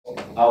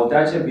I'll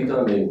touch a bit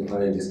on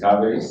the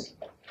discoveries,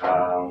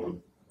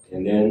 and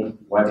then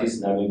what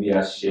is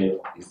Namibia's share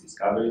of these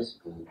discoveries.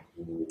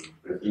 We'll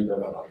briefly talk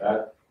about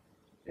that,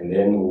 and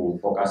then we'll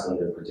focus on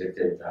the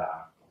projected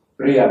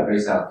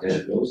pre-appraisal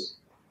cash flows.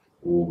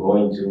 We'll go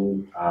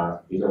into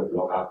a bit of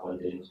local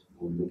content.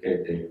 We'll look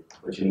at the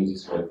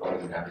opportunities for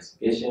economic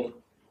diversification,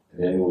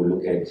 and then we'll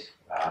look at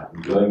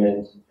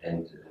employment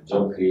and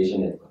job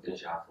creation and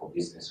potential for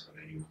business for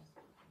the youth.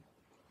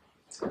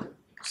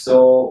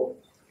 So,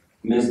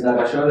 Ms.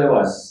 Ndafyaalako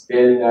was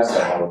telling us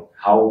about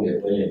how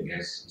the oil and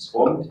gas is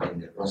formed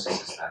and the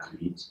processes that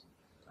lead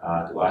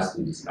to us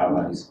to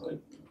discover this oil.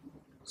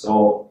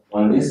 So,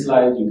 on this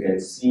slide, you can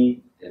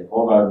see an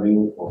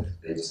overview of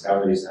the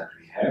discoveries that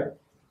we have,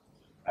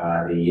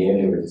 the year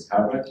they were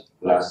discovered,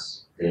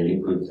 plus the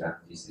liquid that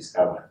is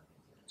discovered.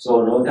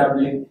 So,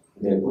 notably,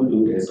 the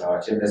Kudu, as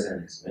our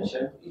chairperson has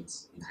mentioned, it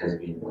has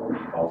been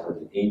about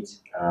 48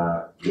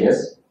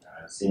 years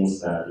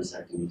since this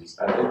activity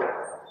started.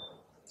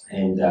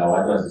 And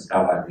what was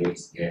discovered there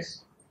is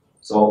gas.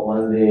 So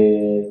on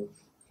the,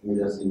 let me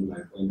just see if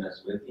my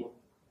pointer's working.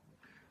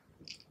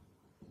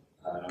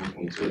 I don't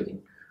think it's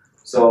working.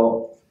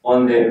 So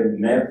on the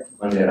map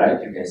on the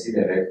right, you can see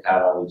the red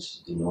color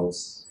which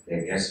denotes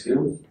the gas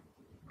field,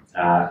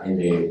 and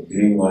the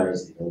green one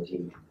is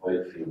denoting the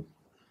oil field.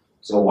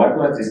 So what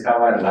was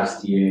discovered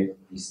last year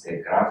is the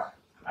Graph,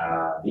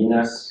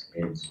 Venus,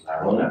 and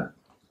Larona,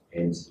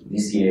 and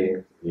this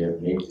year we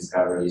have made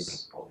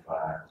discoveries of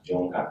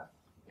Jonga,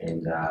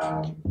 and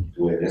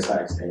to a lesser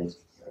extent,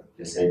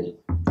 the SEDI.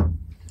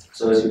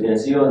 So as you can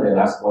see on the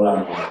last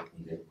column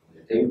in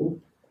the table,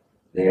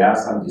 there are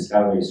some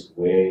discoveries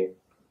where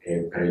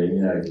a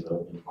preliminary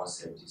development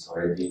concept is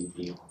already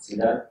being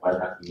considered. What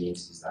that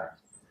means is that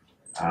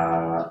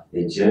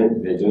the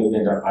joint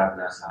venture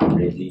partners are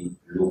already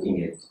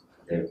looking at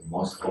the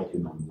most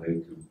optimum way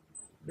to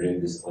bring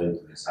this oil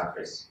to the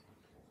surface.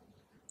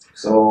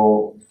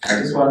 So I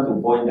just want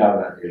to point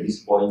out that at this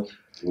point,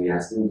 we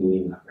are still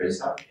doing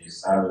appraisal. As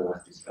Sarah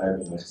was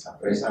describing what is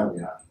appraisal,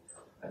 we are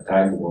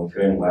trying to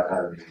confirm what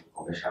are the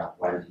commercial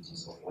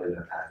quantities of oil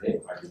that are there,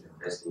 what is the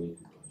best way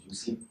to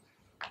produce it,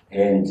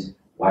 and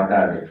what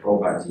are the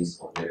properties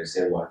of the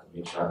reservoir to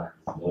make sure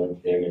that no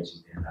damage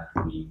is there,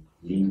 that we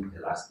leave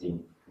a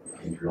lasting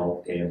and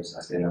long-term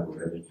sustainable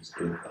revenue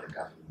stream for the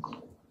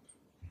government.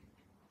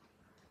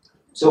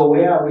 So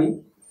where are we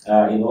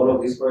in all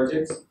of these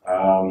projects?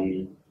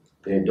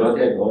 The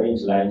dotted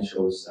orange line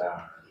shows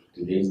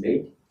today's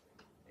date,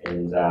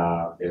 and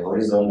the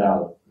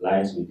horizontal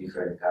lines with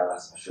different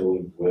colors are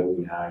showing where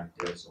we are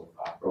in terms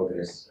of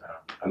progress,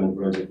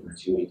 project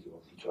maturity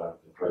of each one of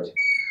the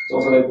projects. So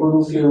for the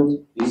Kudu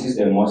field, this is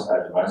the most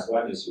advanced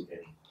one, as you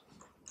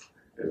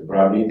can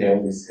probably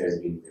tell. This has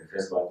been the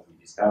first one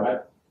we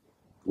discovered.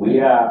 We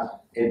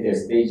are at the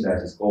stage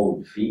that is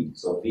called FEED.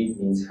 So FEED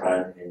means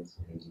front end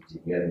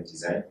engineering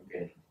design. You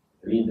can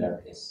read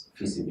that as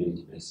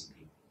feasibility,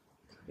 basically.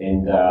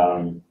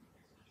 And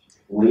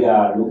we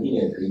are looking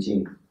at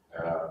reaching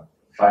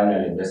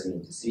final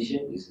investment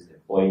decision. This is the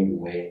point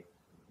where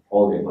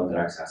all the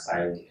contracts are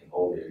signed and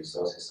all the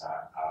resources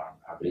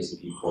are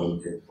basically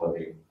committed for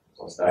the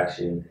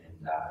construction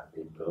and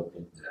the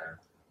development,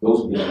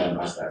 those big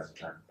numbers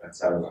that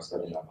Sarah was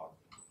talking about.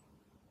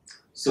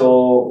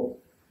 So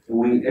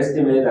we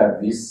estimate that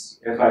this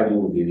FID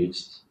will be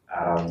reached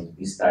around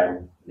this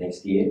time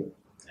next year,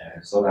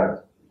 so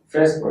that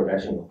first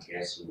production of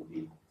gas will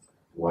be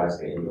towards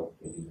the end of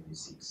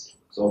 2026.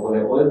 So for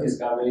the oil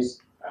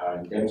discoveries,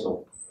 in terms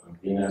of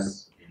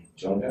Venus and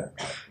Jonga,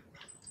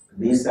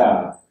 these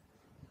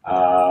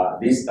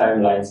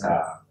timelines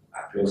are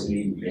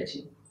closely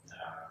matching.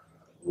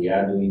 We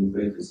are doing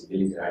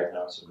pre-feasibility right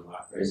now, so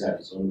our appraisal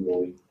is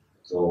ongoing.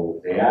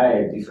 So there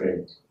are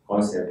different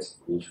concepts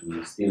which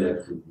we still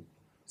have to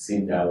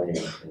sit down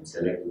and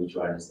select which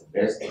one is the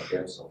best in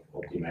terms of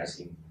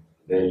optimizing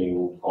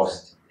value,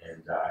 cost,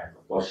 and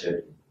cost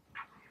sharing.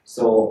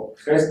 So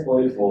first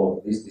oil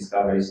for these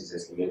discoveries is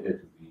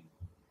estimated to be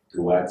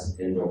towards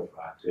end of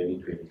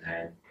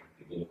 2029,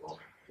 beginning of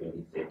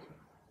 2030.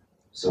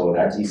 So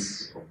that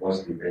is, of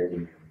course,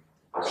 depending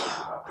on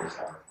positive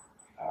appraisal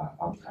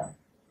outcome.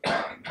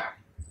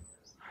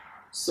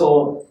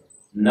 So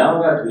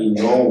now that we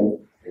know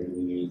and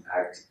we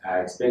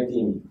are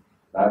expecting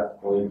that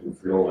oil to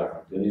flow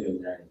around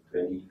 2029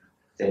 and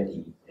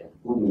 2030 and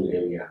Kudu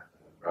area,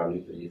 probably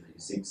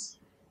 2036,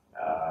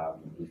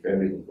 if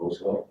everything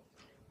goes well,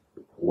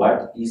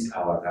 what is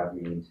our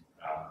government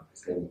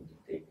standing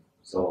to take?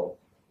 So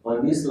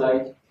on this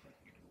slide,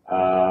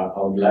 I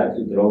would like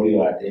to draw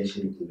your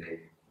attention to the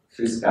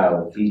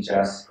fiscal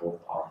features of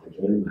our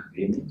petroleum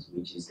agreement,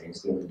 which is the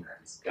instrument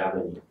that is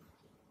governing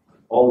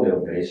all the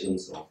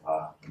operations of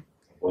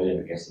oil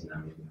and gas in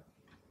Namibia.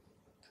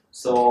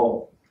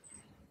 So,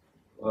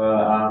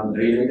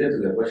 related to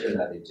the question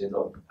that the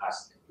gentleman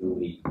asked, do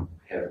we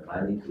have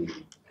money to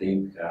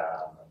take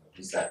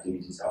these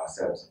activities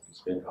ourselves and to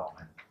spend our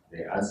money?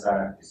 The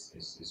answer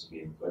is we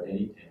have gotten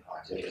it, and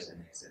our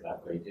chairperson has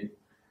elaborated,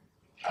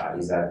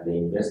 is that the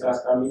investors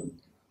come in,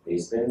 they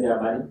spend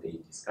their money, they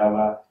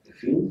discover the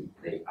field,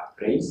 they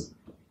appraise,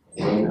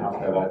 and then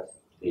after that,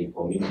 they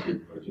commit to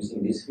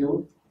producing this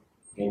field.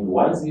 And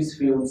once these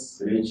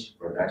fields reach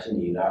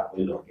production, either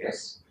oil or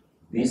gas,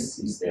 this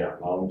is the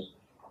amount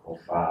of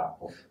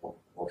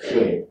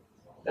share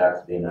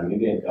that the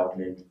Namibian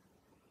government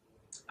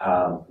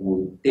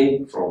will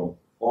take from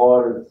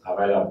all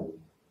available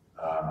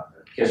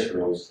cash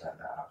flows that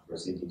are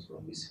proceeding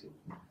from this field.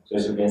 So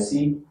as you can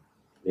see,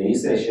 there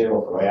is a share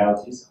of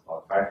royalties,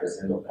 about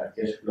 5% of that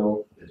cash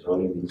flow,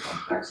 petroleum income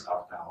tax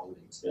after all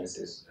the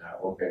expenses,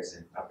 OPEX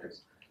and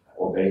CAPEX,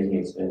 operating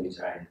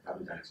expenditure and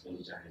capital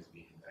expenditure has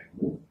been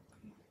removed.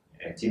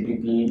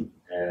 Typically,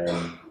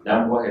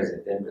 NAMCOR has a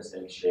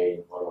 10% share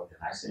in all of the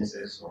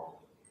licenses, so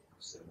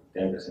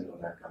 10%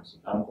 of that comes to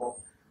NAMCOR.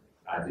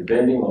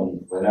 Depending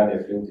on whether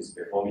the field is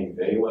performing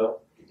very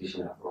well,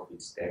 additional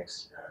profits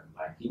tax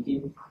might kick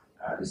in.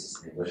 This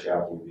is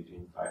negotiable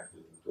between 5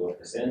 to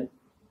 12%.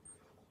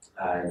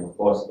 And of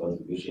course,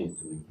 contribution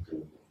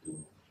to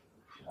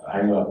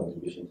annual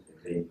contribution to the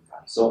training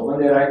fund. So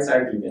on the right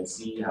side, you can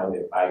see how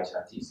the pie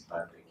chart is,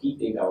 but the key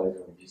takeaway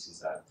from this is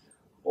that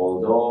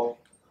although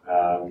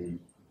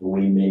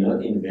we may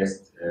not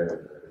invest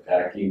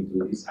directly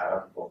into this,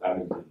 other people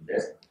coming to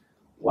invest,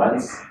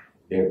 once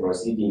the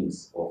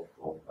proceedings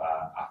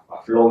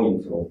are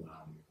flowing from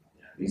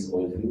these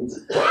oil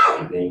fields,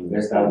 the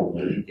investor will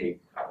only take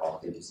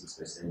about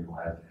 36%,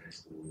 while the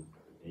rest will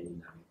remain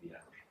in Namibia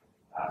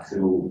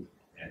through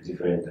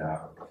different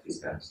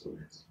fiscal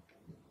instruments.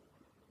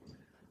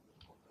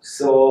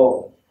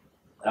 So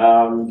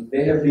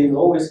there have been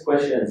always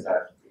questions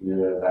that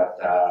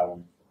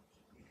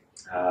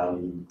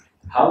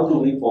how do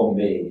we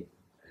compare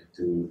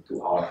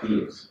to our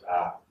peers?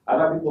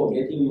 Other people are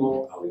getting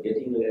more, are we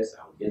getting less,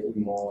 are we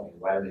getting more,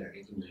 and while they are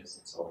getting less,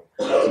 and so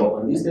on. So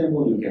on this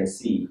table you can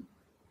see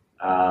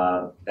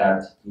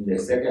that in the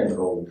second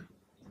row,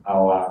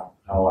 our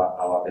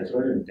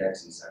petroleum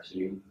tax is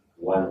actually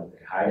one of the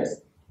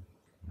highest.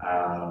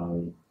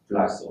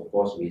 Plus, of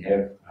course, we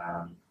have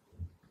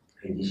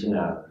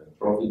additional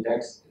profit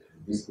tax.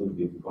 This could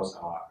be because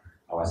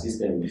our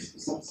system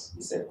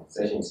is a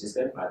concession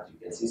system, but you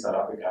can see South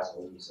Africa's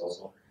own is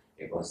also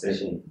a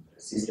concession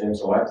system.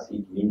 So what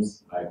it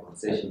means by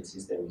concession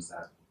system is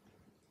that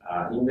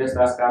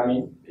investors come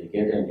in, they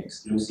get an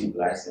exclusive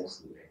license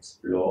to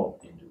explore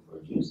and to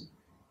produce,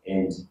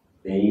 and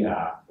they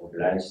are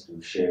obliged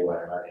to share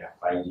whatever they are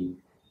finding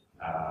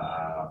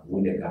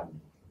with the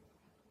government.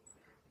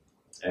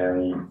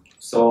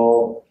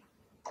 So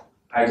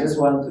I just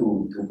want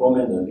to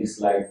comment on this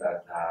slide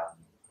that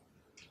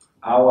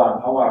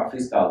our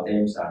fiscal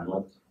terms are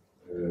not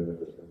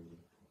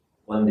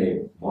on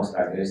the most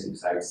aggressive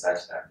side,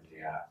 such that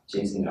they are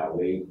chasing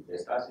away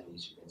investors. And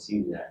as you can see,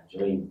 we are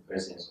enjoying the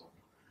presence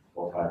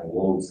of the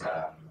world's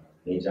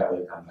major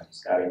oil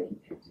companies currently,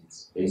 and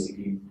it's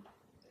basically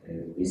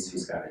this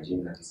fiscal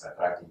regime that is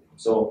attracting them.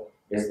 So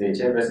as the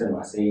chairperson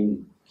was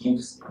saying, it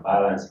gives a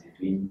balance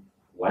between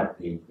what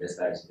the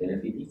investor is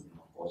benefiting and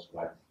of course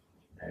what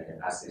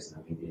us as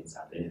Namibians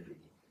are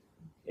benefiting.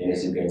 And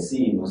as you can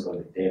see, most of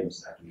the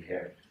terms that we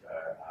have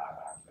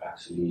are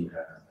actually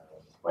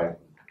quite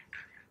good.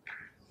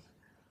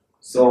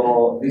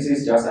 So this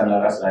is just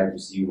another slide to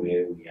see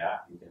where we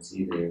are. You can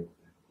see in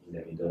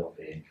the middle of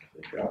the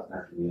graph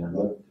that we are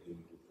not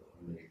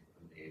on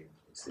the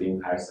extreme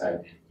high side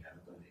and we are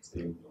not on the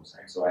extreme low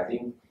side. So I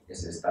think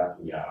as a start,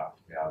 we are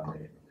on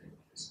the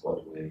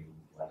spot where you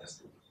want us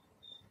to be.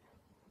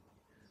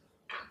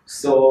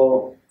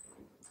 So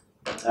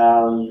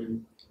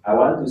I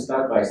want to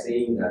start by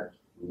saying that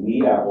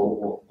we are,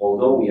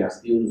 although we are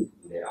still in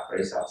the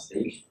appraisal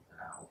stage,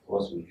 of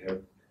course we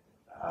have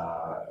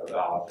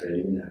our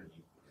preliminary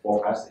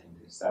forecast, and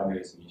the summary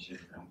as mentioned,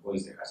 NAMCOR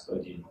is the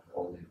custodian of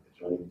all the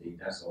petroleum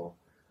data, so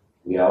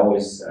we are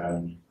always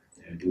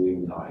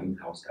doing our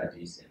in-house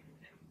studies and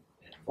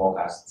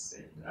forecasts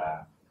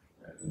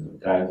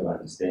and trying to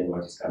understand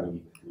what is coming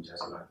in the future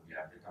so that we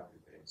are better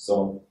prepared.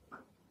 So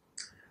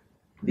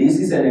this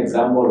is an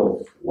example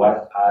of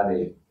what are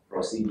the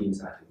proceedings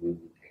that we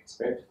would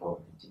expect from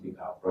a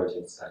typical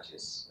project such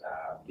as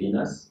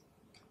Venus.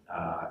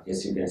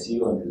 As you can see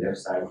on the left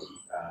side,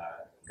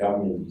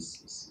 government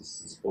is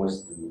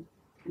supposed to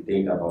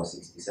take about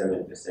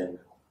 67% of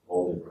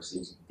all the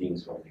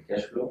proceedings from the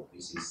cash flow.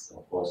 This is,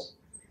 of course,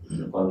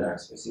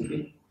 contract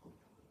specific.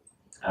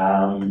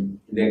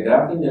 The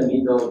graph in the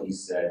middle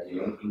is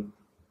denoting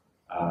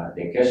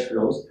the cash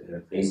flows,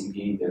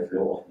 basically the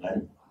flow of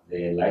money.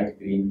 The light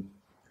green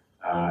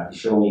is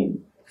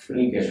showing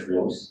free cash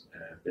flows,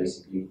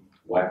 basically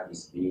what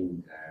is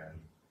being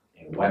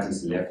and what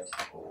is left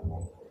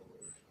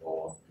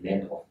or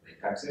net of the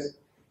taxes.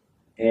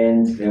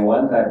 And the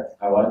one that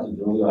I want to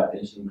draw your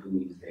attention to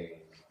is the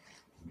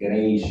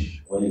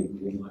grayish olive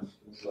green one.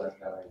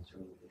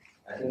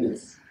 I think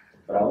it's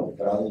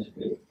brownish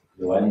gray,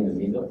 the one in the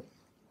middle.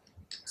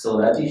 So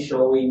that is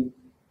showing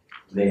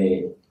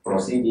the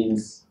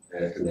proceedings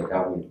to the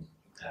government.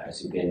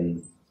 As you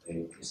can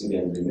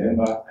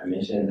remember, I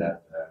mentioned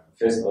that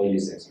first oil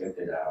is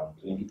expected around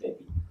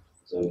 2030.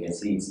 So you can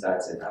see it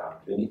starts at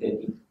around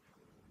 2030.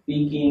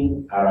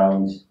 peaking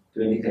around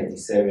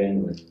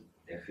 2037 when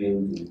the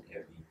field would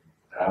have been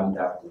ramped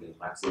up to the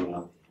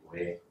maximum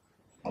where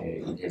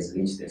it has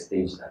reached a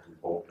stage that we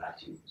call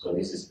plateau. So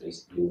this is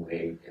basically where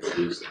it has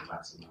reached the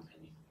maximum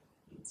and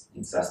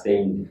it's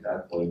sustained at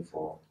that point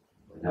for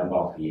a number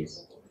of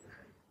years.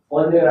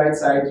 On the right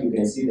side, you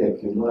can see the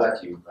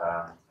cumulative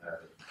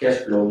cash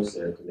flows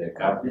to the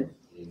government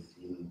in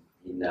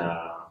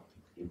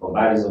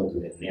comparison to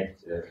the net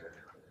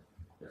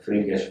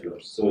free cash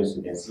flows. So as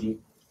you can see,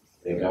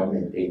 the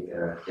government take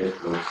cash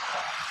flows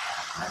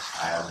much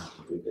higher than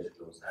the free cash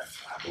flows that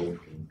are going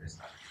to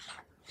investors.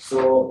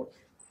 So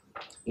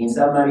in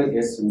summary,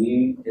 as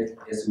we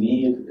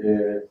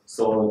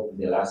saw in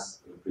the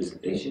last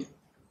presentation,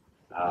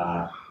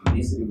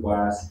 this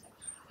requires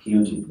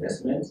huge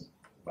investments,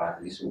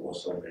 but this will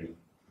also bring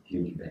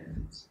huge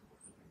benefits.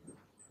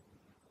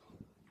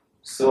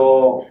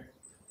 So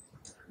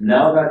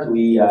now that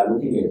we are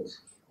looking at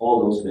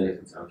all those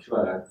benefits, I'm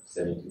sure that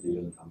 70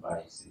 billion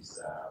number is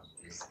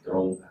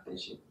drawn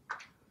attention.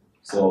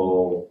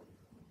 So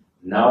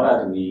now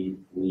that we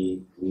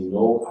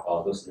know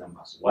about those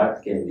numbers,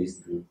 what can this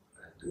do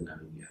to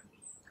Namibia?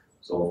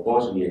 So of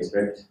course we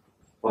expect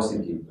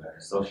positive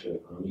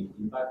socio-economic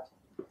impact.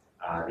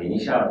 The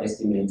initial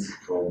estimates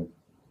from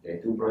the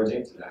two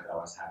projects that I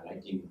was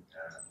highlighting,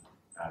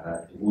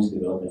 whose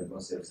development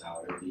concepts are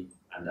already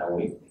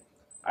underway,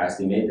 are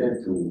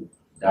estimated to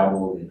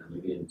double the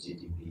Namibian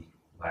GDP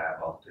by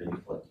about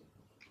 2040.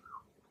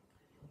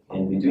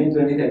 And between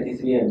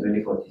 2033 and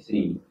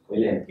 2043,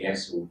 oil and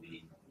gas will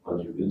be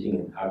contributing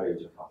an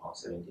average of about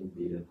 17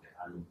 billion per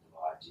annum to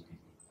our GDP.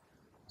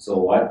 So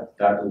what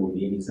that will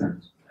mean is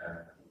that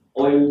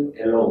oil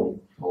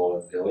alone,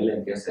 or the oil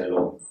and gas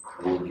alone,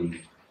 will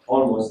be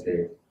almost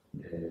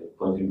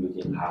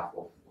contributing half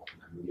of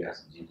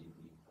Namibia's GDP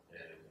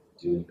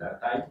during that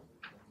time.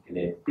 In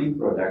a peak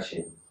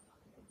production,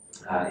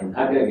 an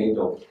aggregate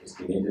of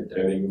estimated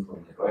revenue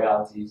from the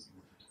royalties,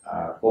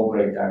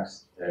 corporate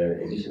tax,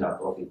 additional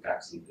profit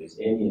tax, if there's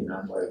any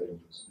NAMCOR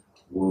revenues,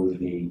 will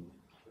be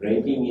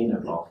raking in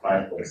about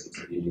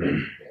 5.6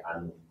 billion per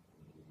annum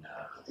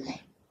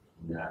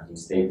in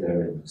state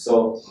revenue.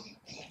 So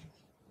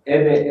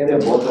at the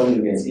bottom,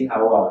 you can see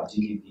how our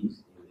GDP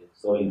is in the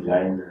solid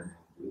line,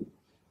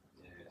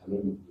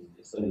 and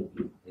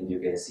you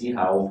can see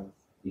how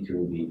it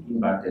will be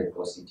impacted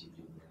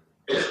positively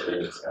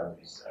when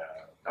discoveries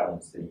come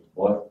on stream,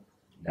 both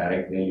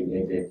direct value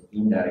added,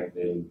 indirect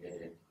value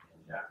added,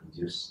 and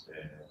induced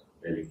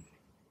value.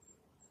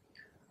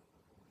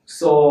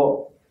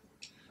 So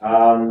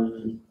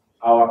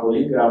our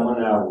colleague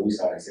Ramana, who is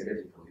our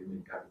executive for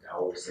human capital,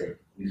 always said,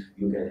 if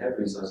you can have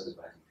resources,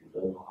 but if you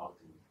don't know how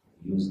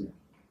to use them,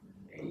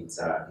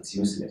 it's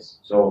useless.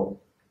 So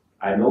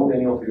I know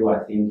many of you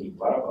are thinking,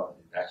 what about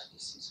the Dutch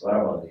disease? What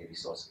about the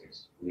resource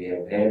case? We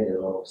have heard a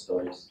lot of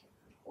stories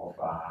of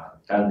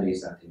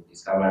countries that have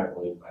discovered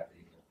oil, but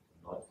they have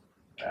not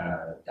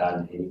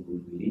done any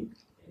good with it,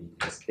 and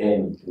it has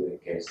turned into a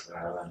case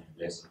rather than a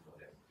blessing for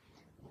them.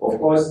 Of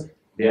course,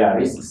 there are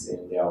risks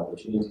and there are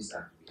opportunities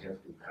that we have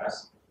to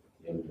grasp,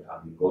 and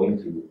I'm going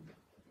to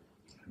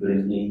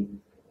briefly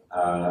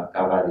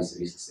cover these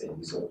risks and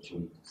these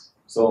opportunities.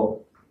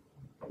 So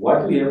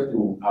what we have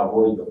to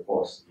avoid, of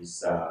course,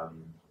 is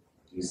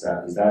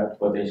that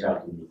potential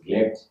to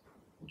neglect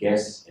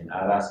gas and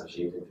other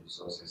associated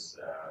resources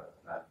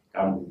that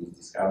come with these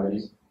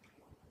discoveries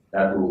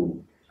that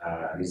will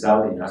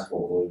result in us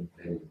foregoing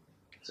value.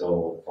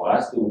 So for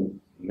us to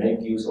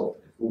make use of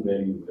the full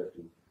value, we have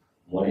to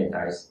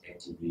monetize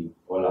actively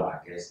all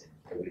our gas and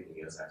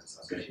everything else that is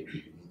associated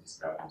with these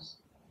discoveries.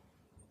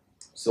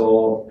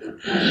 So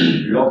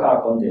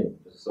local content.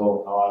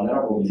 So our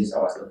honorable minister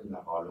was talking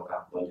about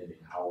local content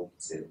and how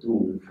it's a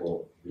tool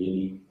for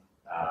really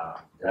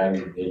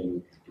driving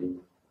value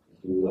into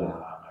the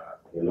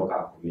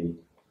local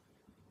community.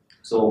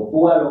 So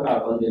poor local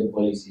content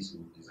policies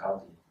will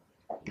result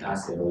in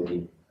us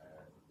eroding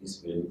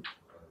this value.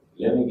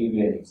 Let me give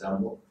you an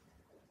example.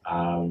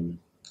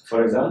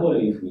 For example,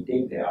 if we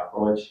take the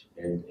approach,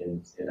 and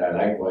I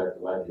like what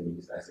the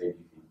minister said,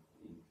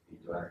 if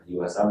you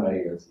were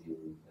somebody else,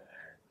 you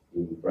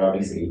would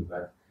probably say it,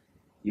 but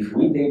if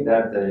we take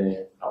that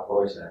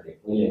approach that the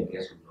oil and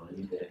gas will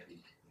only benefit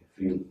a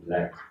few,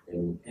 like,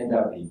 then end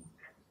up being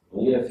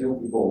only a few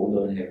people who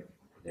don't have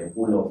the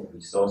pool of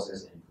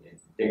resources and the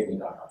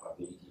technical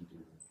capability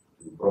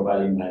to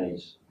properly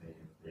manage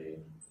the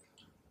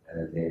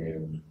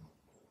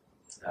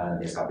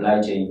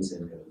supply chains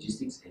and the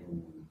logistics, and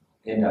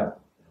we end up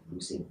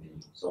losing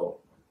value. So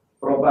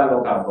proper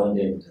local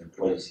content and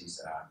policies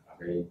are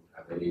very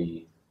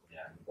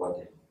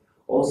important.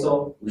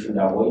 Also, we should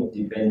avoid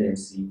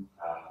dependency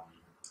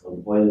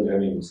on oil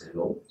revenues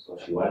alone. So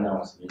Shiwana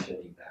was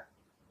mentioning that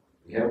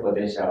we have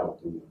potential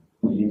to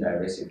really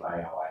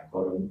diversify our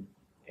economy,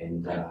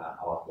 and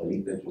our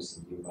colleague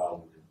Petroleum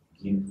will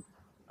give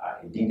a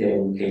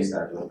detailed case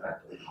study on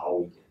how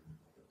we can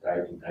try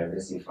to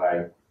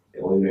diversify the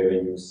oil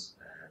revenues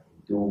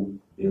into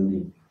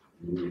building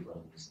new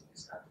economies in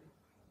this country.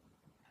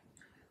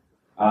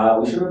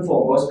 We shouldn't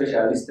forego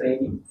specialist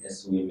training,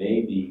 as we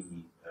may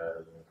be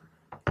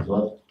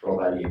not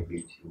properly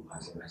equipped to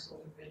maximize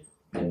all the value.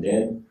 And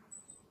then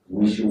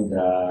we should,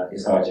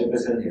 as our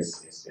chairperson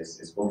has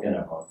spoken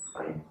about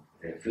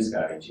the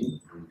fiscal regime,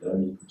 we don't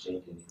need to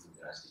change anything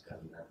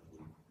drastically that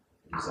will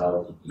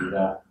result in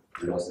either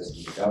losses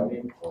to the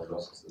government or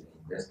losses to the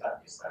investor,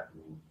 is that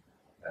will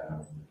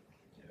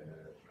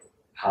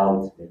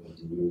halt the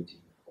continuity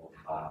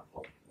of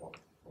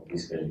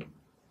this value.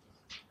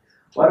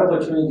 What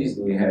opportunities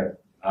do we have?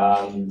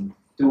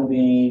 To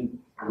be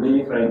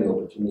really frank, the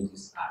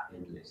opportunities are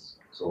endless.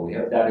 So we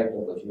have direct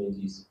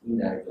opportunities,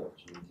 indirect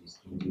opportunities,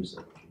 induced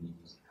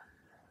opportunities.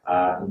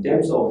 In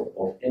terms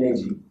of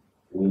energy,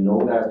 we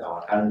know that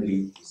our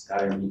country is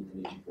currently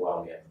energy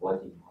poor. We are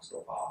importing most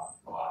of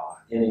our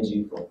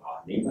energy from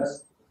our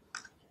neighbors.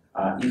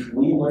 If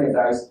we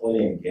monetize oil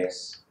and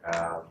gas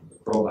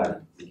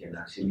properly, we can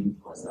actually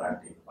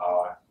construct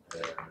a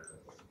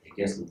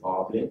gas to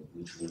power plant,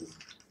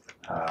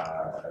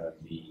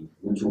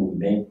 which will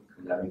make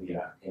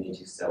Namibia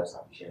energy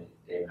self-sufficient and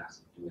then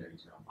as to a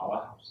regional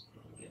powerhouse.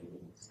 We can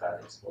even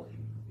start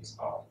exporting this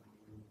power.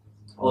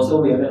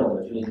 Also, we have an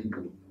opportunity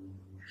to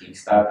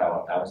kickstart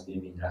our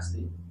downstream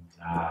industry.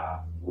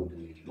 Would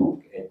we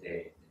look at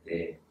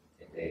the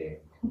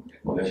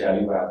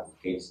commercially viable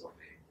case of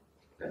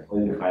the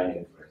oil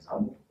refinery, for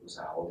example? Those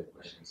are all the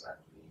questions that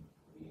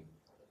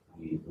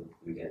we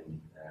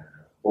can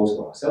pose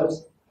to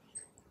ourselves.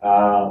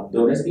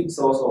 Domestic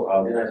source of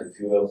alternative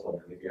fuel for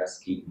Namibia's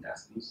key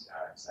industries,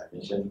 as I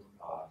mentioned,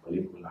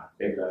 molecular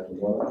background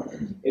tomorrow.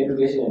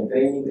 Education and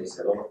training, there's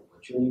a lot of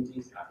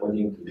opportunities.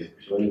 According to the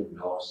petroleum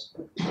laws,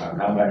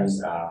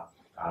 companies are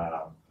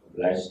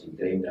obliged to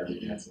train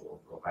Namibians or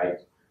provide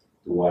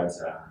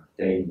towards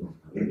training of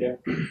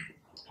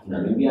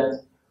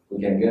Namibians.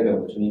 We can get the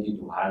opportunity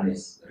to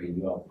harness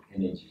renewable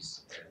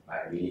energies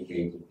by really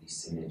creating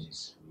these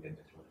synergies with the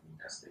petroleum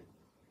industry.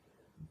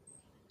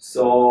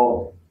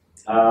 So,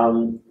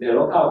 the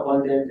local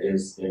content,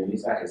 as the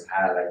minister has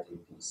highlighted,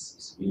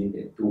 is really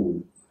the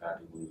tool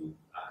that will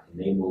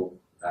enable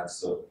that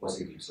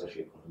positive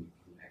socio-economic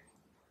impact.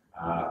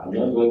 I'm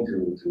not going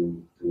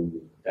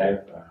to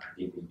dive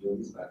deep into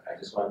this, but I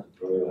just want to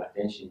draw your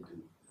attention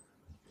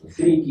to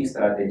three key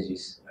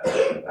strategies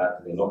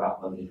that the local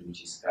content,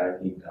 which is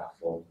currently in draft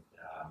form,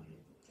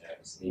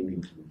 is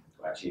aiming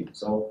to achieve.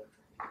 So,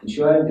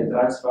 ensuring the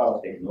transfer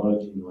of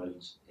technology,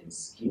 knowledge, and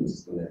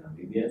skills to the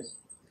Namibians,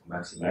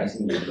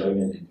 maximizing the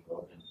employment and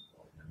development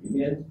of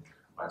Namibians,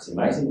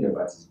 maximizing the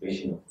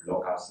participation of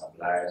local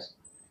suppliers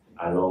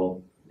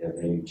along the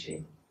value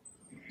chain.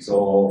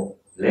 So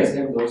let's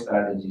have those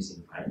strategies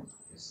in mind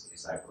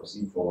as I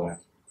proceed forward,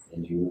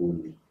 and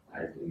you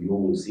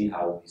will see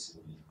how this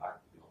will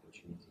impact the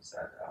opportunities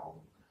that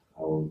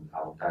I will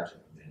touch on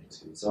in the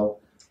next week. So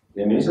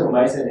the Ministry of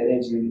Mines and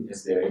Energy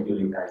as the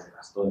regulator is the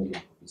custodian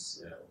of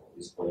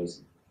this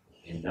policy,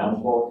 and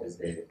NAMCOR as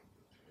the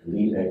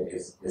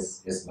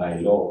is by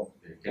law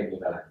the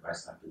technical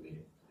advisor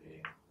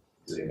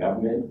to the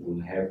government, will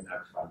have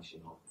that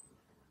function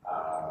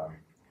of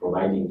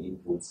providing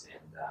inputs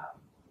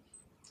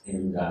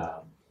and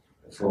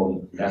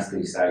from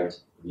industry side,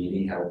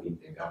 really helping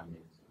the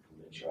government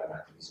to ensure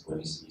that this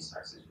policy is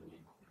successfully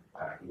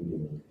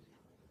implemented.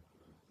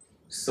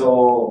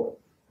 So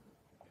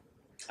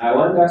I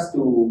want us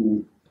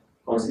to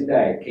consider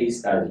a case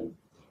study.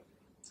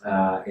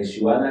 As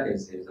Joanna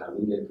has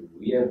alluded to,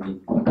 we have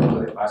been,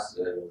 for the past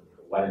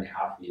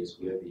 1.5 years,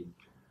 we have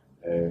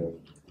been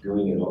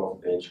doing a lot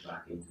of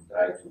benchmarking to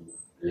try to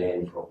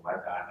learn from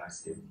what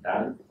others have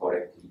done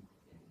correctly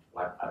and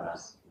what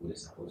others were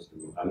supposed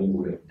to,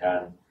 would have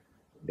done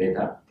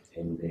better.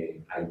 And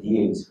the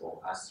idea is for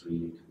us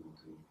really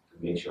to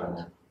make sure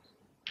that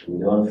we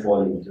don't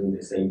fall into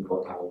the same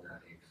pothole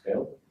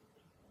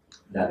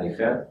that they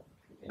fell,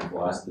 and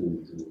for us to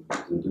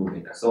do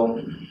better. So,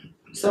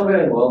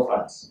 sovereign wealth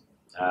funds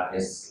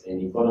as an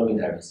economic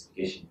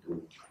diversification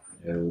tool.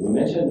 We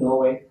mentioned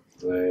Norway,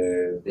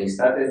 where they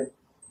started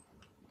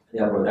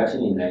their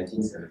production in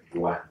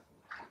 1971.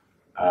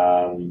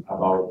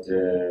 About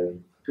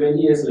 20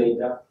 years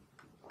later,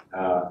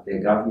 the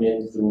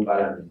government, through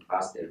parliament,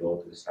 passed a law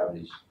to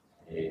establish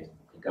a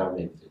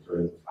government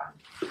petroleum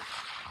fund.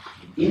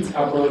 Its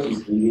approach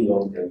is really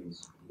long-term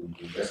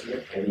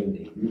investment, having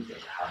the youth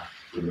at heart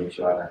to make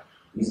sure that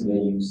these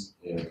values,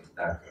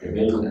 that the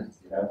value that is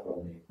derived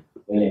from the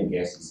oil and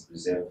gas is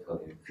preserved for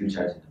the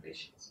future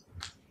generations.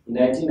 In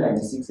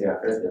 1996, their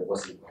first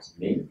deposit was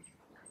made,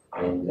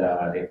 and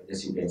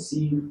as you can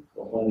see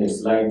on the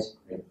slide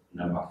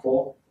number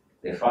 4,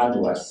 the fund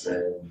was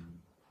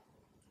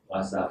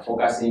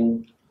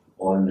focusing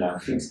on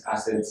fixed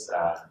assets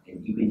and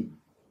equity.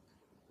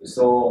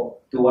 So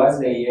towards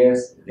the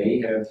years, they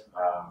have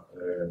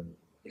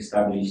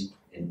established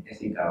an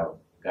ethical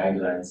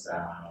guidelines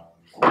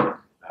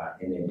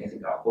and an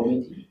ethical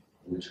committee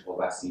which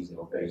oversees the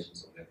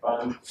operations of the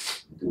fund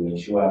to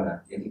ensure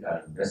that ethical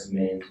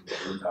investment,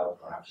 without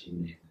corruption,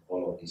 and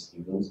all of these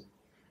evils.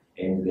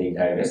 And they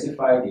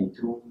diversified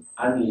into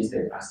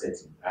unlisted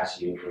assets in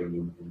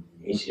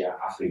Asia,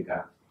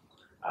 Africa,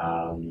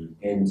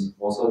 and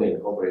also the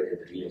incorporated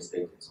real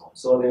estate and so on.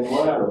 So the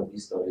moral of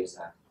this story is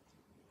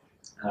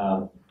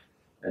that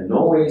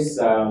Norway's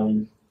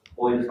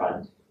oil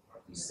fund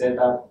is set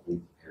up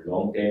with a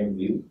long-term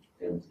view,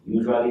 and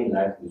usually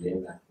life will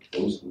end that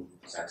those who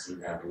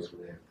succeed are those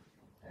who have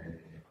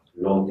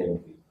long-term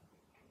view.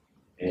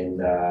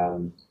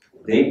 And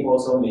they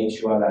also make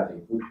sure that they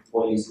put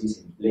policies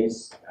in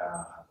place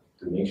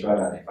to make sure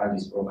that the fund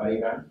is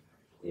properly run.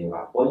 They have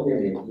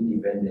appointed an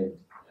independent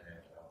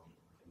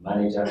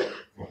manager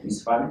for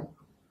this fund,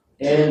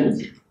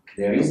 and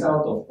the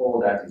result of all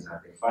that is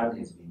that the fund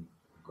has been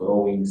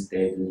growing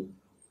steadily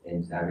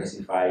and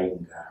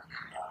diversifying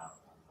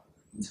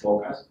its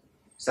focus,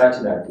 such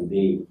that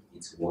today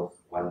it's worth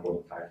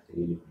 1.5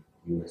 trillion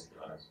US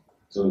dollars.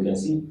 So you can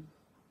see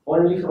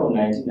only from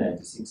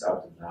 1996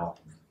 up to now,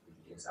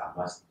 it's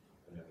amassed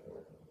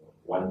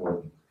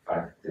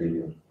 1.5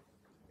 trillion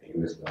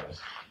US dollars.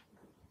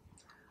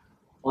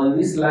 On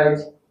this slide,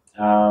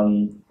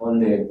 on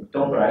the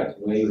top right,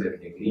 where you have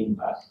the green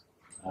bar,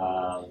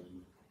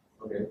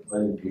 okay,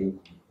 well, green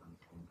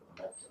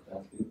that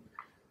view.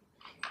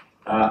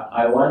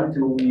 I want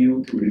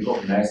you to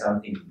recognize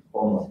something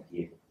common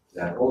here,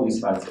 that all these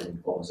funds are in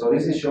common. So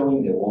this is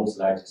showing the world's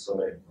largest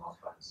sovereign wealth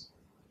funds.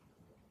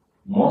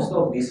 Most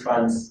of these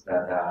funds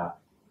that are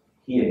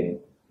here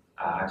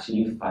are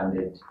actually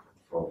funded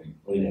from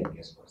oil and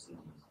gas facilities.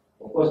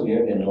 Of course, we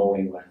have the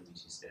Norway one,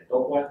 which is the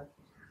top one.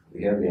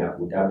 We have the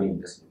Abu Dhabi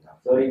Investment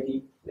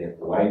Authority, the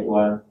white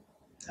one.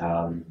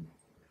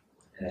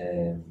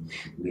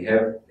 We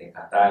have the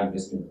Qatar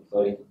Investment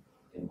Authority,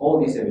 and all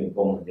these have in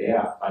common. They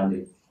are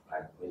funded by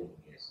oil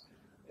and gas.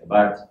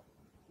 But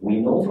we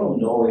know from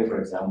Norway, for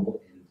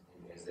example, and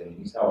as the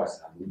minister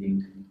was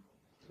alluding to,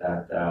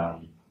 that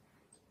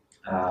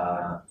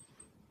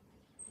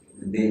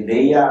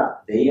they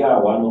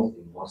are one of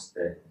the most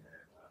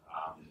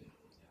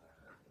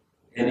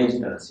energy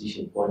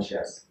transition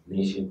conscious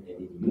nation,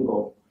 and in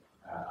Europe,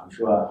 I'm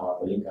sure our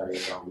colleague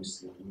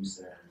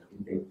who's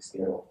takes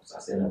care of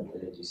sustainable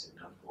energies and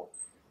NAMCOR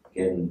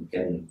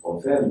can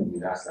confirm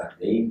with us that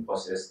they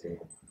possess the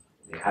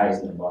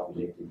highest number of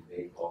electric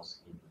vehicles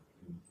in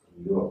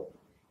Europe.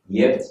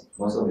 Yet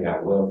most of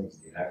their wealth is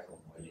derived from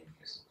oil and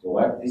gas. So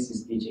what this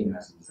is teaching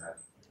us is that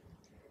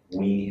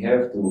we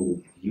have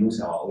to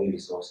use our oil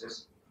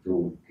resources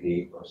to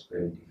create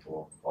prosperity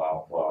for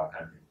our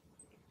country.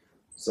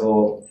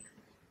 So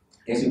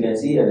as you can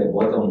see at the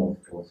bottom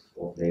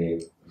of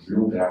the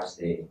blue graphs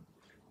there,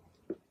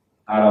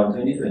 around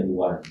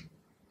 2021,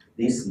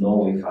 this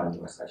Norway fund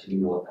was actually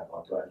worth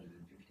about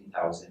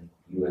 250,000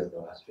 US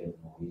dollars per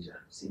Norwegian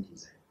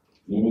citizen,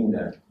 meaning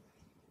that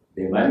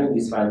the money in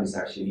this fund is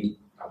actually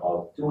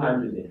about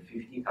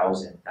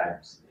 250,000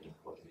 times the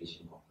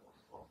population of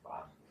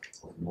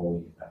Norway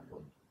at that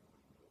point.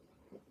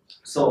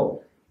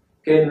 So,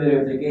 can we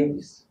replicate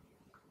this?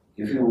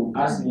 If you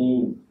ask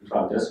me if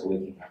I'm just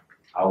waking up,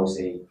 I would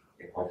say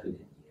a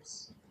confident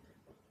yes.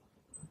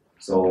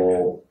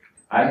 So,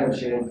 I have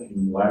shared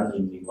in one of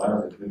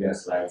the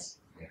previous slides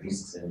the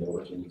risks and the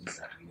opportunities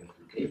that we have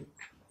to take.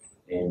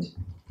 And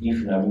if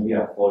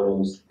Namibia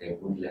follows the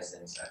good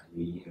lessons that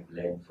we have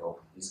learned from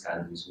these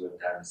countries who have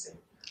done the same,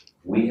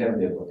 we have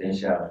the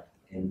potential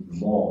and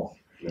more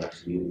to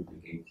actually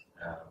replicate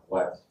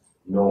what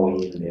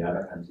Norway and the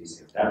other countries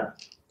have done.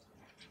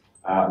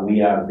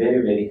 We are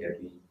very, very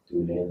happy to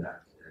learn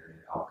that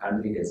our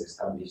country has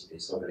established a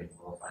sovereign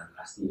wealth fund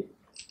last year.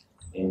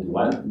 And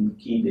one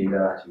key data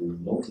that you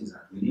will notice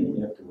that we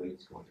didn't have to wait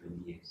for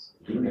 20 years.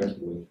 We didn't have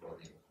to wait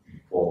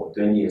for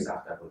 20 years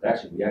after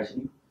production. We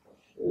actually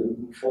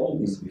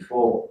formed this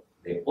before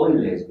the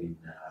oil has been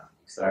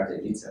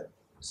extracted itself.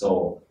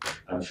 So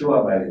I'm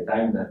sure by the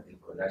time that the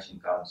production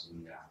comes,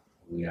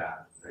 we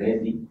are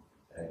ready.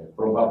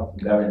 Proper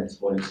governance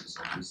policies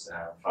of this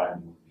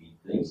fund will be in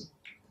place,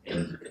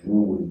 and we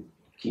will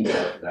keep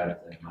up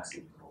that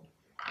massive growth.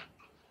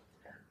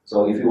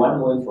 So if you want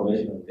more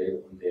information on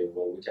the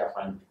Wellwitcher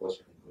fund, of course,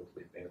 you can go to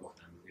the Bank of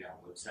Namibia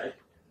website,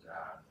 and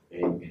there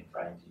you can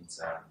find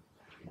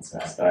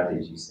its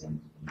strategies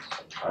and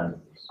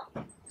funds.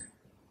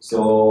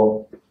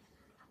 So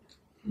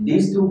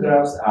these two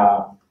graphs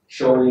are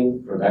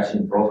showing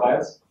production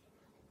profiles.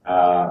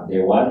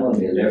 The one on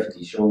the left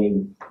is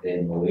showing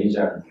the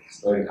Norwegian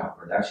historical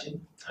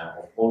production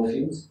of oil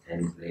fields,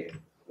 and the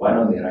one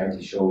on the right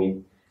is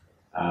showing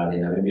the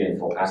Namibian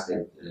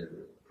forecasted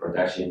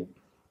production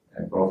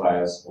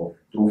profiles of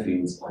two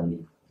fields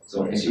only.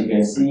 So as you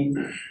can see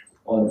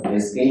on the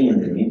scale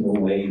in the middle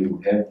where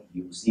you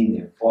see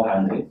the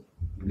 400,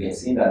 you can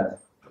see that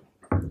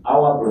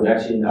our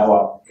production,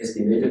 our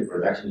estimated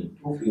production in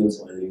two fields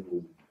only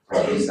will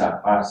probably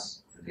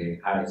surpass the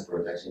highest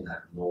production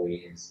that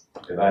Norway has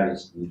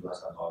averaged, which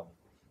was about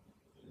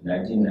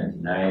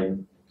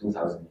 1999,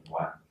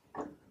 2001.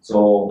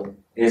 So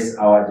as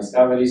our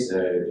discoveries,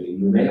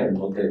 you may have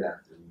noted that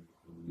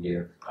we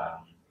have,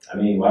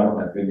 one of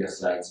my previous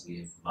slides, we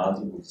have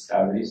multiple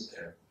discoveries,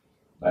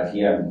 but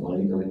here I'm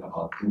only talking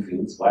about two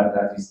fields. What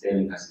that is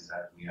telling us is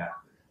that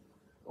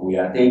we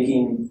are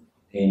taking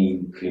any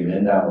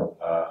incremental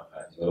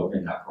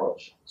development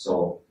approach.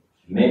 So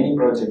many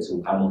projects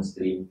will come on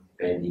stream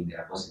pending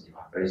their positive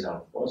appraisal,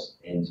 of course,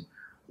 and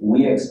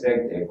we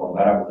expect a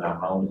comparable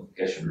amount of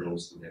cash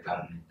flows to the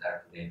government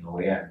that the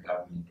Norwegian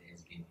government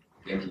has been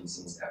getting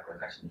since their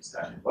production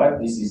started. What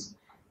this is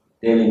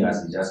telling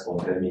us is just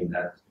confirming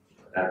that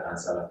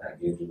answer that I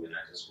gave you when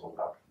I just woke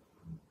up.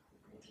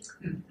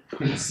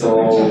 So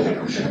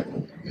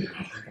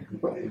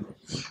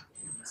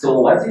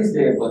what is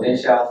the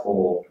potential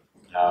for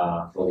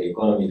the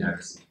economy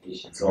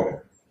diversification?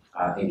 So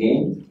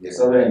again, the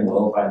sovereign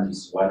wealth fund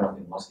is one of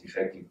the most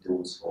effective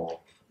tools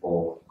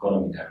for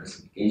economy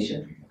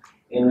diversification,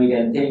 and we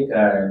can take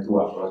two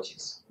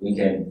approaches. We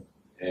can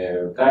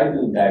try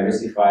to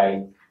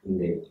diversify in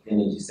the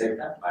energy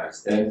sector by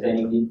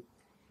strengthening it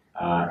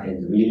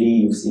and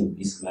really using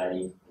this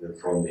money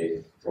from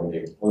the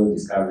oil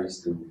discoveries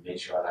to make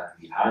sure that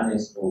we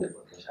harness all the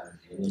potential in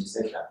the energy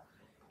sector.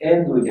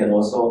 And we can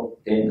also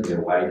tend to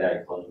the wider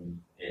economy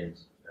and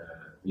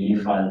really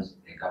fund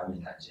the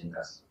government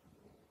agendas.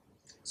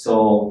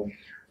 So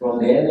from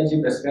the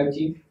energy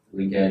perspective,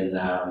 we can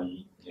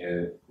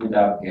put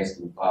up gas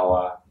to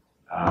power.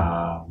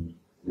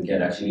 We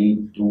can actually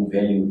do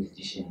value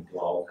addition into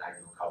our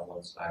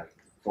hydrocarbons by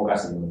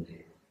focusing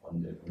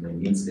on the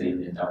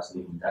midstream and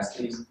upstream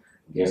industries,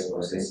 gas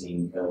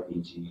processing,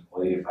 LPG,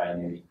 oil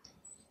refinery,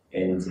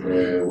 and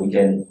we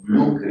can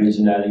look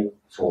regionally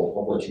for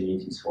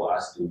opportunities for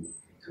us to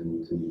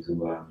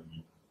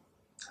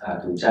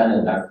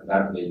channel that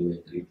value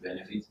and reap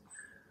benefit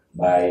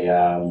by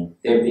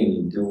tapping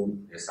into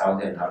the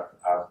Southern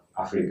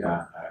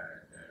Africa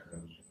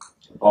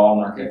power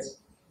markets,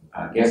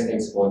 gas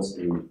exports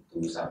to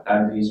some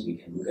countries. We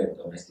can look at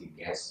domestic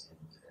gas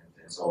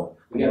and so on.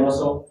 We can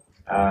also,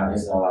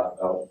 as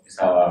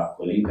our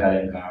colleague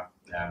Kalenga,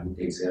 who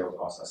takes care of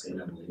our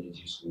sustainable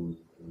energies, will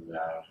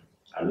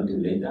allude to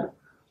later,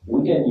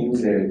 we can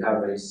use the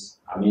recoveries,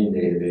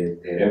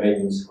 the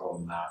revenues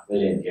from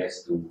oil and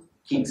gas to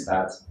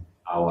kickstart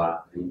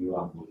our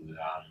renewable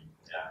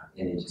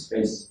energy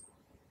space.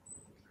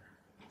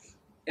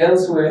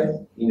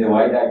 Elsewhere in the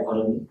wider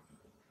economy,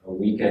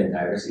 we can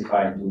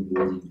diversify into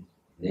building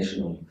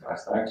national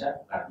infrastructure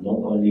that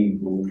not only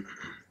improve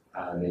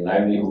the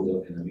livelihood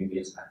of the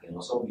Namibians, but can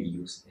also be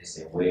used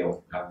as a way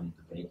of government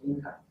to make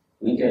income.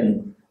 We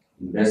can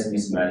invest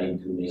this money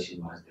into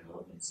nationwide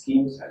development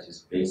schemes such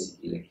as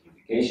basic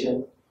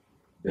electrification,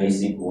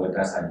 basic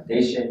water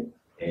sanitation,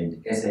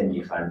 and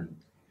SME funding.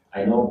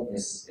 I know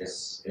as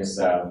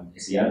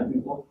young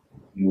people,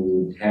 you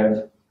would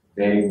have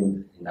very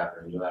good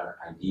entrepreneurial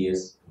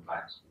ideas,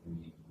 but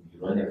you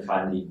don't have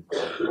funding for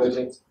the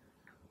project.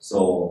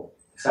 So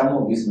some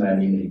of this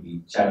money may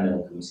be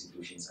channeled to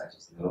institutions such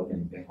as the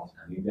Development Bank of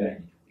Namibia, and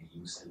it will be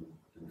used to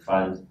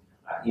fund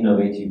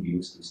innovative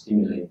use to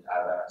stimulate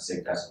other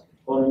sectors of the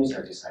economy,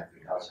 such as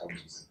agriculture,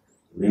 which is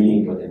really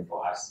important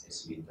for us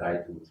as we try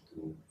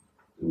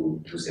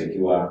to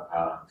secure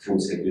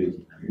food security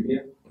in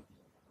Namibia.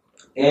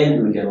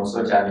 And we can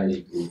also channel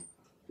it to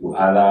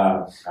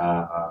other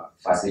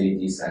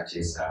facilities such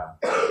as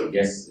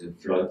gas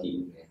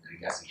floating and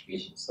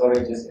regasification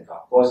storages, and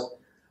of course,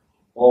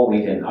 or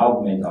we can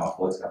augment our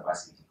port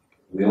capacity.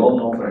 We all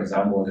know, for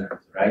example,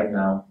 that right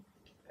now,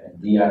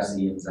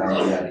 DRC and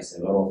Zambia, there's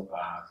a lot of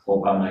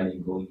copper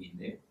mining going in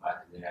there,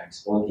 but they are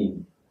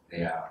exporting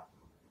their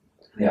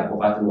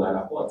copper through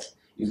other ports.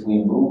 If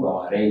we improve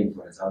our rail,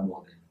 for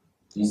example, then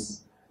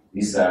this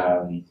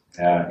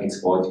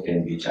export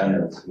can be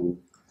channeled through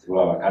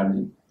our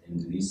country, and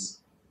this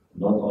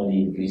not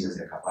only increases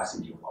the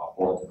capacity of our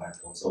port, but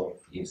also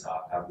gives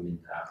our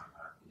government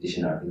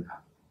additional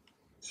income.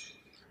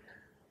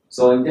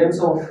 So in terms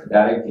of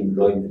direct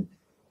employment,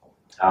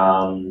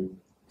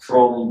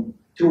 from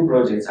two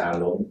projects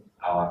alone,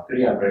 our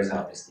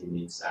pre-appraisal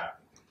estimates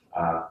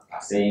are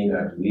saying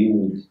that we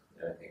would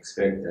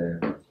expect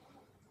that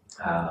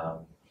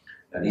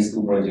these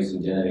two projects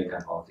will generate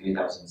about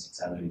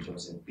 3,600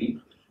 jobs in peak.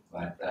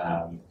 But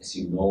as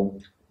you know,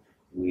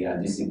 we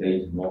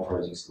anticipate more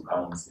projects to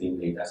come on stream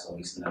later, so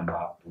this number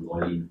will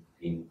only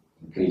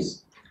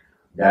increase.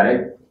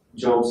 Direct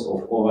jobs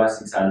of over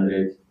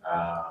 600.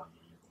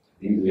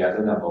 We are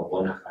talking about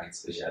bona fide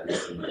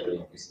specialists in the oil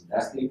and gas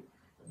industry.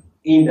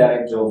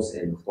 Indirect jobs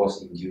and of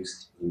course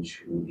induced,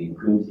 which would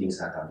include things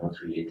that are not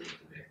related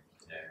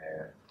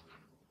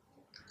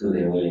to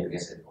the oil and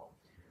gas at all.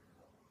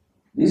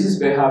 This is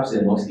perhaps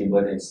the most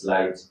important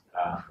slide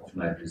of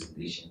my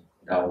presentation.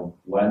 I would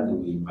want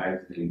to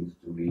invite the youth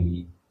to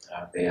really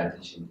pay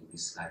attention to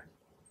this slide.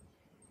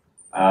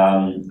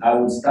 I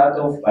would start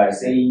off by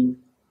saying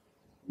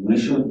we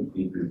should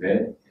be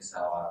prepared, as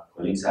our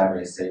colleagues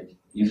have said.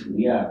 If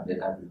we are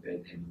better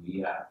prepared, then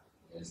we are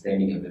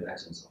standing a better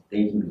chance of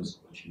taking those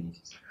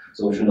opportunities.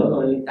 So we should not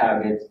only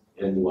target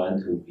everyone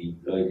to be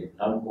employed at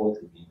NAMCOR,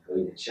 to be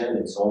employed at Shell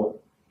and so on,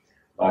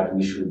 but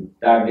we should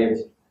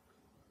target,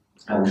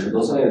 and we should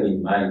also have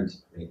in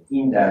mind the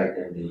indirect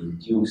and the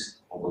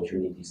induced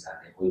opportunities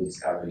that the oil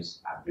discoveries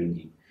are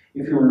bringing.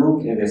 If you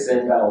look at the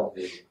center of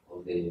this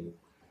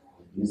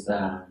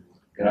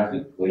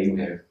graphic where you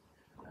have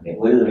the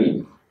oil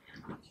rig.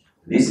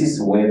 This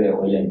is where the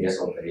oil and gas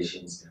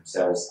operations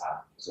themselves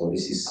are. So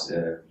this is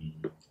the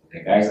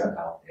guys that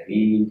are the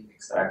rig,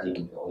 extracting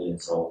the oil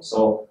and so on.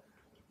 So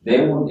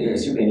they would,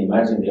 as you can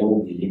imagine, there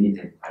will be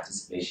limited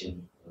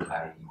participation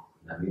by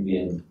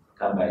Namibian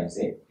companies.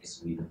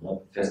 As we do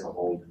not, first of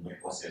all, we do not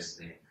possess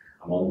the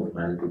amount of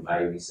money to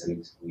buy this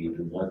rig. We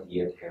do not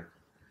yet have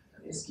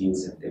the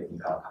skills and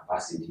technical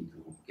capacity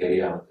to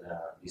carry out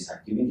these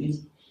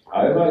activities.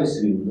 However, as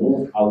we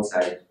move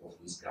outside of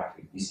this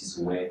graphic, this is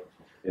where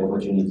the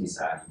opportunities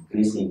are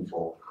increasing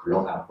for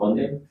local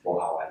content,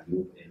 for our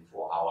youth and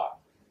for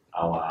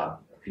our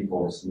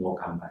people, small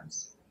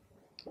companies.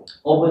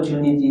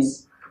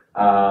 Opportunities,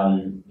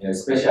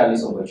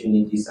 specialist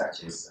opportunities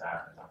such as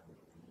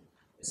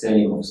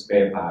selling of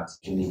spare parts,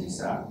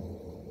 opportunities are,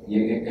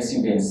 as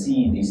you can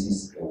see, this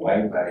is a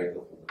wide variety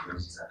of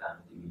opportunities that are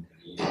in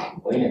the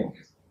oil and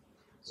gas.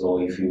 So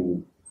if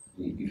you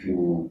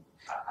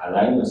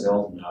align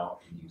yourself now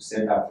and you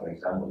set up, for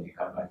example, a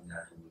company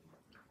that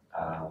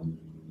will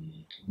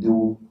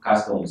do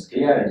customs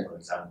clearance, for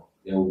example,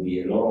 there will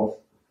be a lot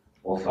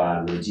of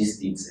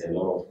logistics, a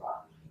lot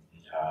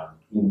of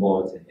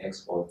imports and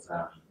exports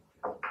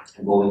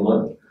going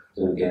on.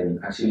 So you can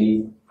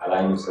actually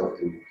align yourself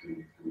to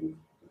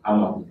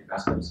come up with the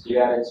customs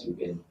clearance. You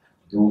can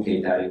do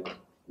catering,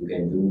 you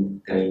can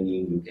do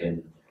training, you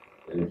can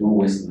do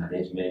waste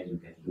management, you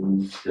can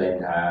do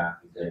plant hire,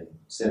 you can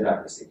set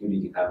up a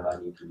security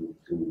company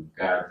to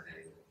guard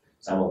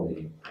some of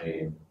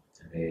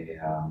the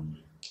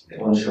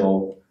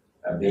onshore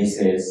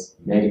bases,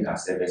 medical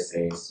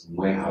services,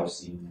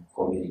 warehousing,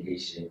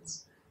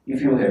 communications.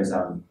 If you have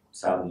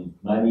some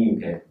money, you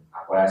can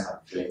acquire some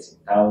flats in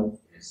town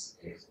as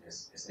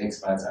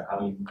experts are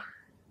coming.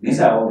 These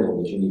are all the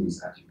opportunities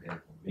that you can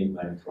make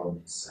money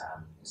from.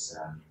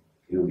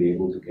 You'll be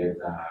able to get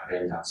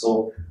rental.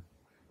 So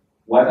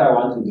what I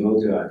want to draw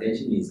to your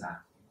attention is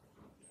that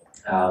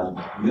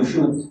you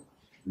should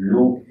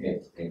look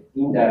at the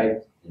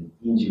indirect and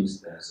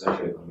induced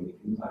socio-economic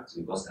impacts,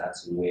 because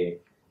that's where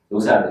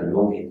those are the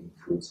low-hanging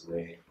fruits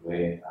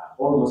where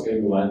almost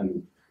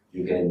everyone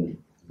you can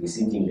be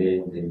sitting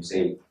there and then you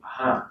say,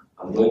 aha,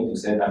 I'm going to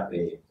set up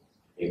a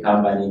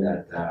company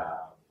that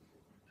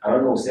I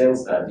don't know,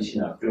 sells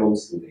additional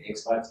clothes to the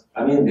experts.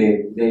 I mean,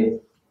 the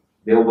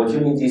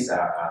opportunities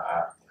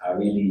are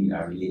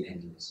really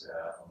endless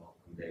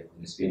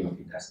in the spin of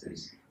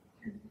industries.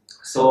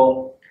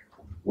 So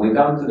we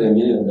come to the $1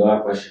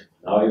 million question.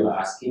 Now you are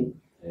asking,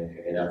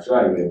 and I'm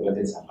sure you have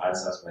gotten some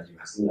answers, but you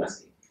are still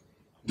asking,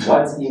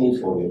 what's in it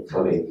for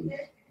the youth?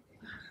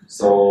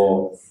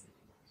 So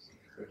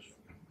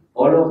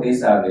all of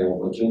these are the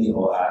opportunity,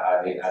 or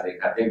are the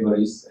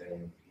categories.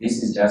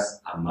 This is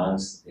just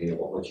amongst the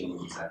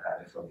opportunities that are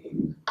there for the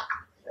youth.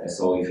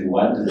 So if you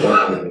want to get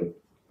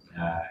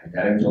a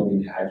direct job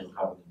in the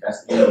hydrocarbon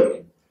industry,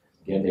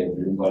 you can get a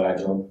blue-collar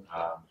job.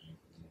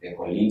 The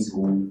colleagues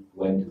who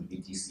went to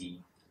BTC,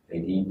 they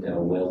did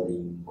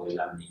welding,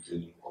 boiler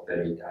making,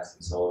 operators,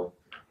 and so on.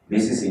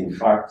 This is in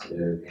fact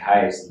the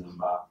highest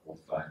number of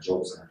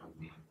jobs that will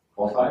be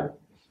offered,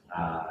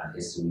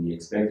 as we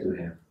expect to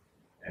have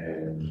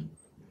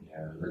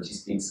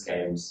logistics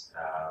camps,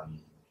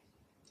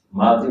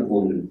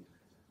 multiple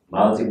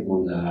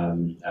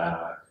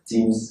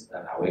teams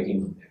that are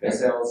working on the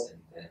vessels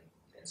and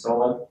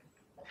so on.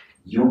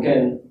 You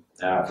can,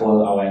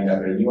 for our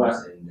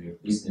entrepreneurs and the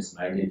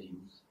business-minded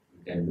youth,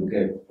 you can look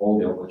at all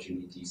the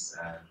opportunities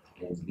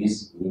and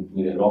this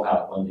with a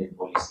local content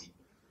policy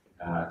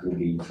to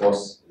be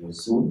enforced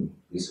soon.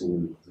 This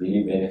will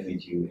really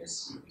benefit you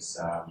as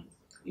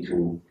it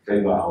will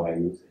favor our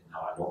youth and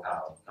our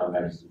local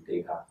companies to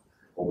take up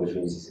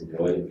opportunities in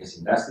the oil and gas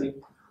industry.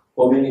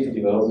 Community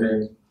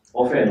development,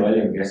 often oil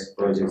and gas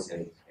projects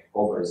have a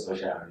corporate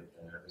social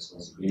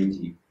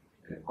responsibility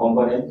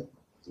component,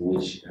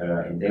 which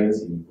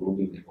entails in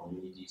improving the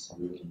communities,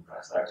 building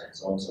infrastructure, and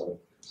so on.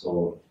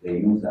 So the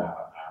youth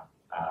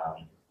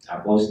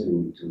are posed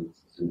to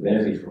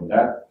benefit from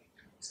that.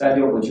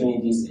 Study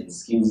opportunities and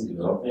skills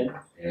development.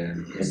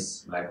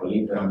 As my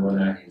colleague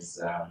Ramona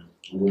is,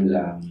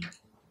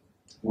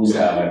 who's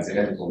our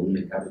executive for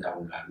Women Capital,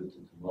 will allude to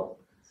tomorrow,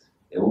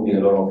 there will be a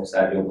lot of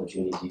study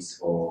opportunities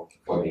for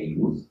the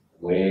youth,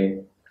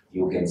 where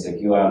you can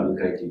secure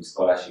lucrative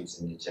scholarships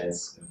and a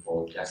chance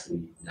for just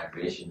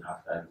integration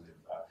after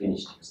you've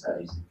finished your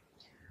studies.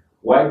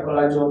 White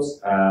collar jobs,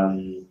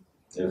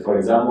 for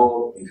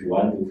example, if you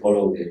want to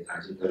follow the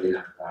trajectory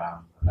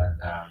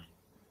that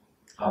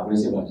our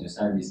principal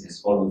understand is as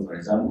follows. For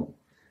example,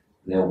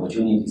 the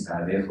opportunities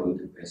are there for you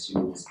to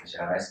pursue a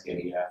specialized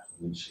career,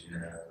 which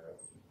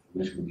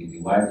will be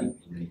rewarding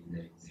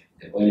in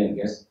the oil and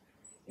gas.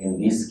 And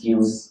these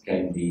skills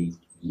can be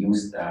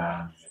used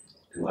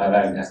to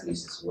other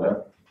industries as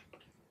well.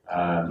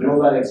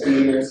 Global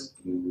experience,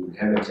 you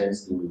have a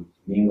chance to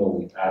mingle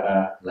with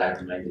other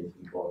like-minded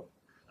people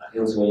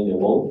elsewhere in the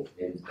world,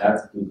 and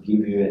that will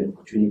give you an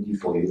opportunity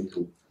for you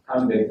to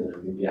come back to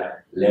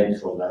Namibia, learn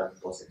from other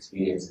people's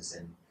experiences,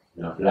 and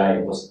apply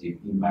a positive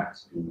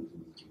impact to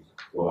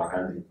our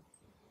country.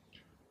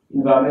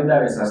 Environmental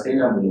and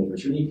sustainable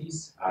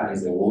opportunities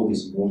as the world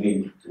is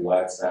moving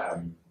towards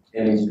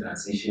energy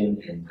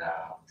transition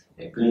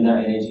and cleaner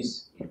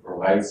energies. It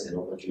provides an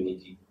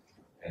opportunity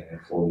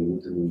for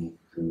you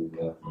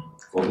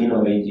for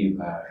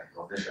innovative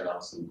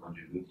professionals to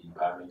contribute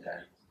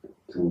environmentally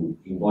to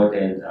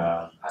important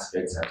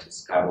aspects such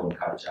as carbon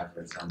capture,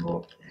 for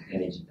example,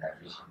 energy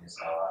transition, as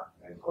our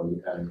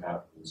colleague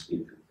will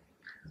speak to.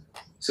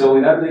 So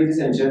with that, ladies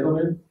and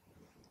gentlemen,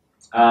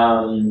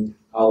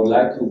 I would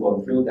like to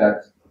conclude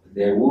that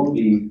there will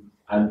be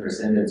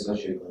unprecedented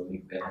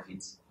socioeconomic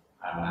benefits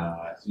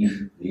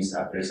if this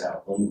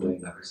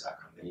ongoing appraisal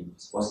campaign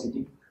is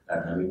positive,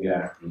 that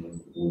Namibia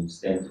will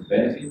stand to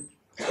benefit.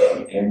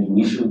 And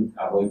we should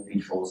avoid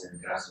pitfalls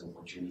and grasp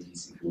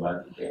opportunities if we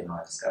want to turn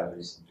our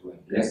discoveries into a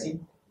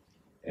blessing.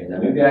 And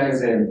Namibia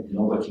has an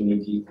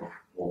opportunity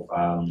of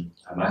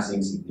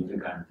amassing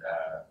significant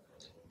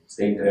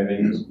state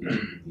revenues, which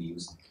will be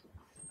used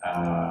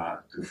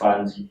to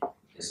fund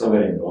a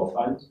sovereign law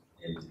fund,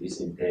 and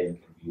this in turn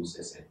can be used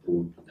as a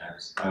tool to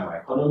diversify our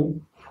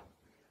economy.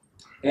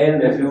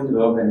 And the field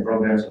development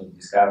programs of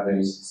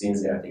discoveries,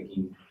 since they are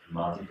taking a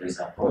multi-phase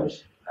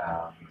approach,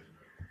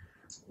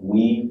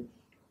 we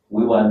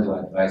want to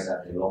advise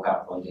that the local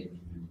content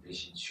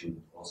implementation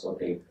should also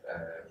take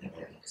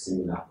a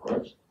similar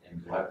approach.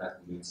 And what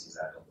that means is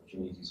that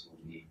opportunities will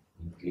be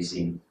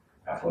increasing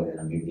for the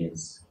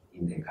Namibians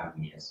in the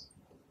coming years.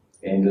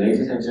 And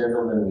ladies and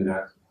gentlemen, with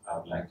that, I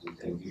would like to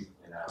thank you,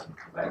 and I'm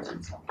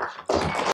inviting some questions.